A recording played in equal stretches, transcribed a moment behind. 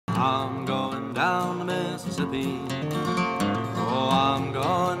I'm going down the Mississippi. Oh, I'm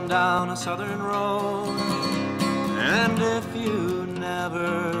going down a southern road. And if you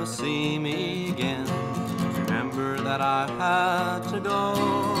never see me again, remember that I had to go.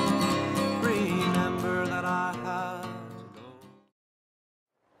 Remember that I had to go.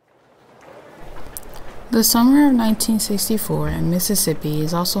 The summer of 1964 in Mississippi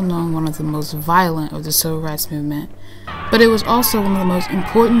is also known one of the most violent of the civil rights movement, but it was also one of the most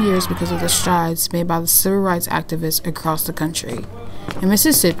important years because of the strides made by the civil rights activists across the country. In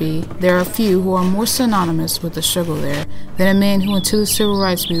Mississippi, there are few who are more synonymous with the struggle there than a man who, until the civil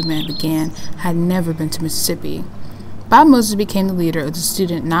rights movement began, had never been to Mississippi. Bob Moses became the leader of the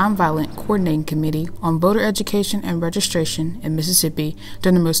Student Nonviolent Coordinating Committee on Voter Education and Registration in Mississippi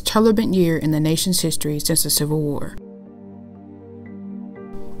during the most turbulent year in the nation's history since the Civil War.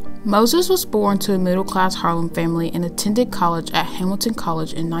 Moses was born to a middle-class Harlem family and attended college at Hamilton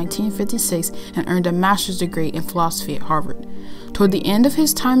College in 1956 and earned a master's degree in philosophy at Harvard. Toward the end of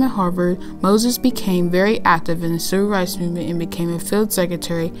his time at Harvard, Moses became very active in the civil rights movement and became a field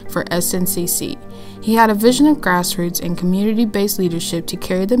secretary for SNCC. He had a vision of grassroots and community-based leadership to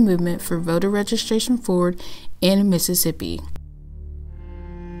carry the movement for voter registration forward in Mississippi.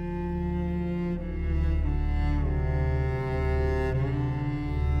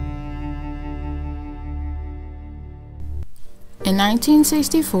 In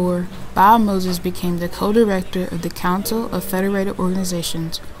 1964, Bob Moses became the co-director of the Council of Federated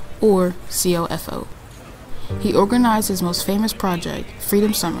Organizations, or COFO. He organized his most famous project,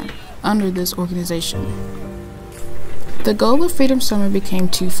 Freedom Summer, under this organization. The goal of Freedom Summer became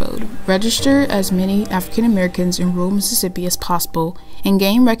twofold: register as many African Americans in rural Mississippi as possible and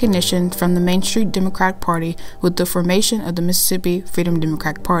gain recognition from the Main Street Democratic Party with the formation of the Mississippi Freedom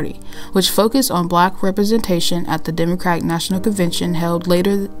Democratic Party, which focused on black representation at the Democratic National Convention held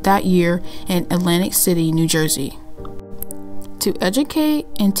later that year in Atlantic City, New Jersey. To educate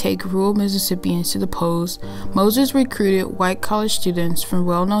and take rural Mississippians to the polls, Moses recruited white college students from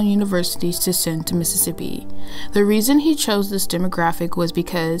well-known universities to send to Mississippi. The reason he chose this demographic was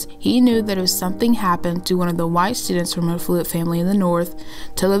because he knew that if something happened to one of the white students from an affluent family in the North,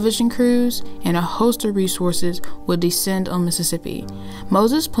 television crews and a host of resources would descend on Mississippi.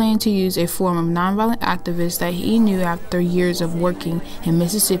 Moses planned to use a form of nonviolent activists that he knew after years of working in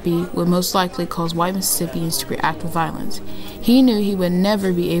Mississippi would most likely cause white Mississippians to react with violence. He knew he would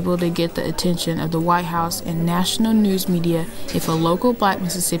never be able to get the attention of the White House and national news media if a local black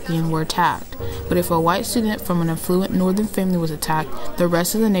Mississippian were attacked, but if a white student from an affluent northern family was attacked, the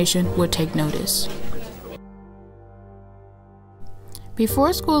rest of the nation would take notice.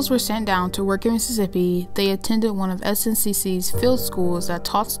 Before schools were sent down to work in Mississippi, they attended one of SNCC's field schools that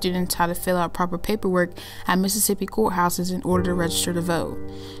taught students how to fill out proper paperwork at Mississippi courthouses in order to register to vote.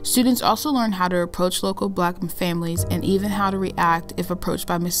 Students also learned how to approach local black families and even how to react if approached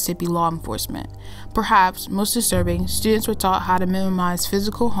by Mississippi law enforcement. Perhaps most disturbing, students were taught how to minimize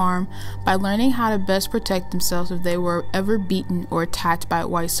physical harm by learning how to best protect themselves if they were ever beaten or attacked by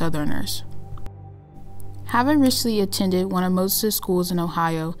white Southerners. Having recently attended one of Moses' schools in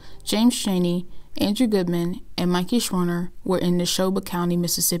Ohio, James Chaney, Andrew Goodman, and Mikey Schwerner were in Neshoba County,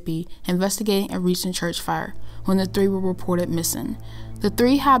 Mississippi, investigating a recent church fire when the three were reported missing. The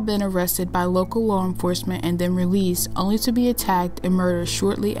three had been arrested by local law enforcement and then released, only to be attacked and murdered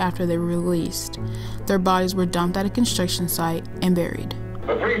shortly after they were released. Their bodies were dumped at a construction site and buried.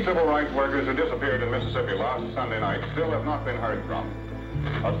 The three civil rights workers who disappeared in Mississippi last Sunday night still have not been heard from.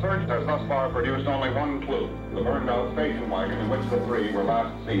 A search has thus far produced only one clue: the burned-out station wagon in which the three were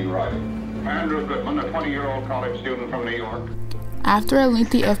last seen riding. Andrew Goodman, a 20-year-old college student from New York. After a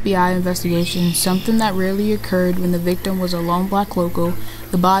lengthy FBI investigation, something that rarely occurred when the victim was a lone black local,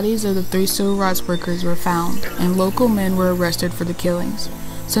 the bodies of the three civil rights workers were found, and local men were arrested for the killings.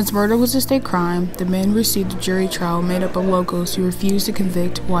 Since murder was a state crime, the men received a jury trial made up of locals who refused to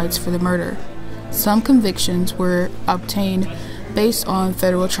convict whites for the murder. Some convictions were obtained based on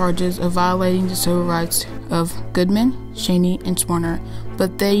federal charges of violating the civil rights of Goodman, Chaney, and Schwerner,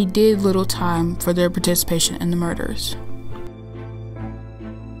 but they did little time for their participation in the murders.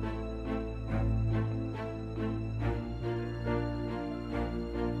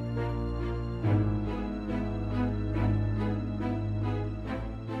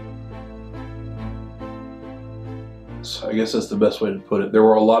 I guess that's the best way to put it. There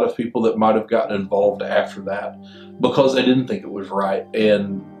were a lot of people that might have gotten involved after that because they didn't think it was right,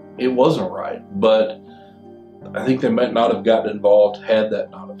 and it wasn't right. But I think they might not have gotten involved had that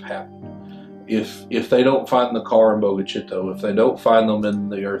not have happened. If they don't find the car in Bogachito, if they don't find them in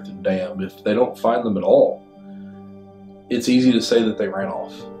the earthen dam, if they don't find them at all, it's easy to say that they ran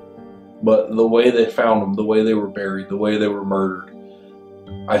off. But the way they found them, the way they were buried, the way they were murdered,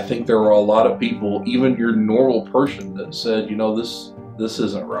 I think there were a lot of people, even your normal person, that said, you know, this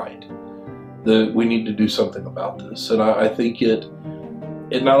isn't right. That we need to do something about this. And I think it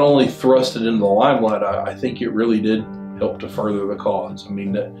not only thrust it into the limelight, I think it really did help to further the cause. I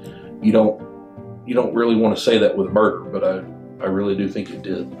mean, you don't really want to say that with murder, but I really do think it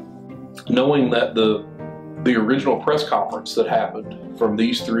did. Knowing that the original press conference that happened from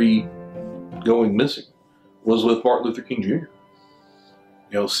these three going missing was with Martin Luther King Jr.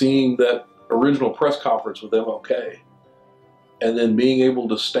 You know, seeing that original press conference with MLK, and then being able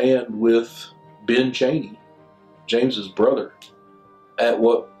to stand with Ben Cheney, James's brother, at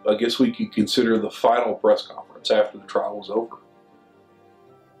what I guess we could consider the final press conference after the trial was over,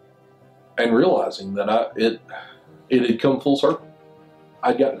 and realizing that it had come full circle.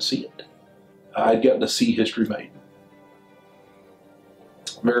 I'd gotten to see it. I'd gotten to see history made.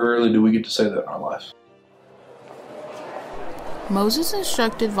 Very rarely do we get to say that in our life. Moses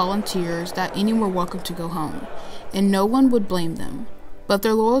instructed volunteers that any were welcome to go home, and no one would blame them. But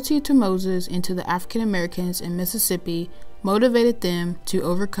their loyalty to Moses and to the African Americans in Mississippi motivated them to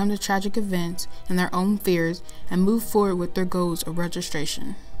overcome the tragic events and their own fears and move forward with their goals of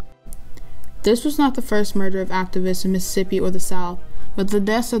registration. This was not the first murder of activists in Mississippi or the South, but the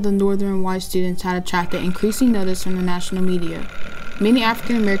deaths of the northern white students had attracted increasing notice from the national media. Many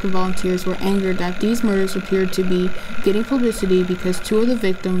African American volunteers were angered that these murders appeared to be getting publicity because two of the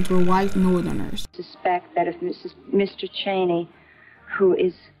victims were white Northerners. I suspect that if Mr. Cheney, who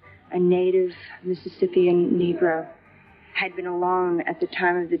is a native Mississippian Negro, had been alone at the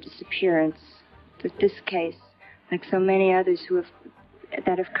time of the disappearance, that this case, like so many others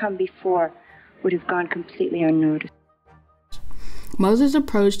that have come before, would have gone completely unnoticed. Moses'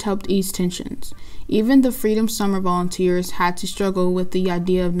 approach helped ease tensions. Even the Freedom Summer volunteers had to struggle with the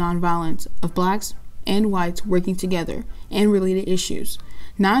idea of nonviolence, of blacks and whites working together, and related issues.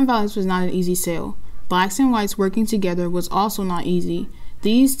 Nonviolence was not an easy sell. Blacks and whites working together was also not easy.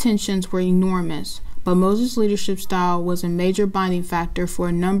 These tensions were enormous, but Moses' leadership style was a major binding factor for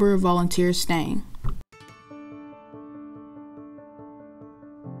a number of volunteers staying.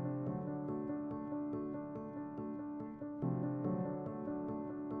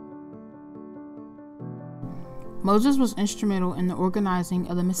 Moses was instrumental in the organizing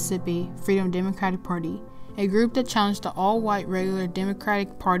of the Mississippi Freedom Democratic Party, a group that challenged the all-white regular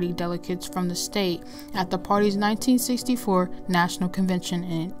Democratic Party delegates from the state at the party's 1964 National Convention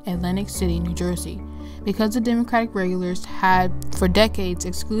in Atlantic City, New Jersey. Because the Democratic regulars had for decades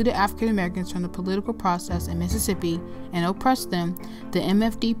excluded African Americans from the political process in Mississippi and oppressed them, the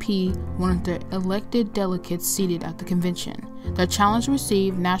MFDP wanted their elected delegates seated at the convention. Their challenge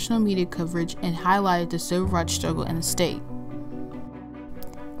received national media coverage and highlighted the civil rights struggle in the state.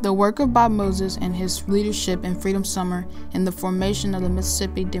 The work of Bob Moses and his leadership in Freedom Summer and the formation of the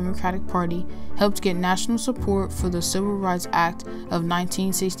Mississippi Democratic Party helped get national support for the Civil Rights Act of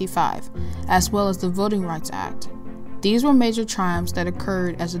 1965, as well as the Voting Rights Act. These were major triumphs that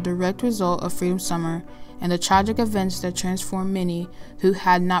occurred as a direct result of Freedom Summer and the tragic events that transformed many who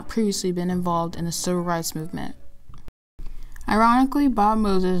had not previously been involved in the civil rights movement. Ironically, Bob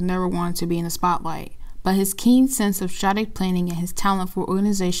Moses never wanted to be in the spotlight, but his keen sense of strategic planning and his talent for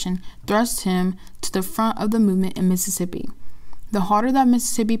organization thrust him to the front of the movement in Mississippi. The harder that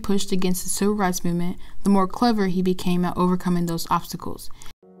Mississippi pushed against the civil rights movement, the more clever he became at overcoming those obstacles.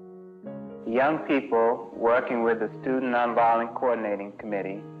 Young people working with the Student Nonviolent Coordinating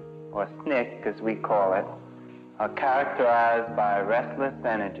Committee, or SNCC as we call it, are characterized by restless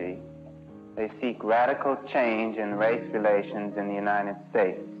energy. They seek radical change in race relations in the United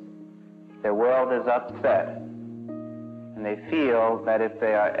States. Their world is upset, and they feel that if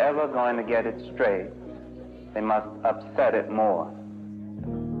they are ever going to get it straight, they must upset it more.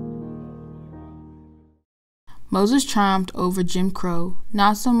 Moses triumphed over Jim Crow,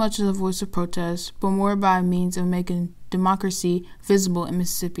 not so much as a voice of protest, but more by a means of making democracy visible in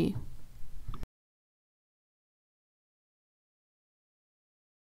Mississippi.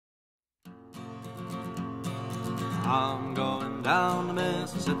 I'm going down to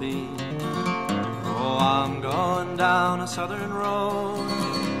Mississippi. Oh, I'm going down a southern road.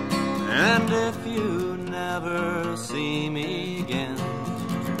 And if you never see me again,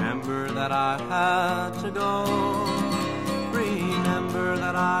 remember that I had to go. Remember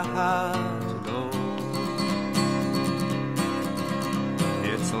that I had to go.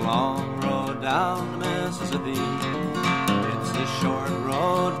 It's a long road down to Mississippi. It's a short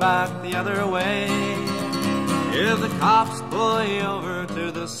road back the other way. If the cops pull you over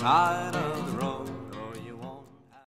to the side of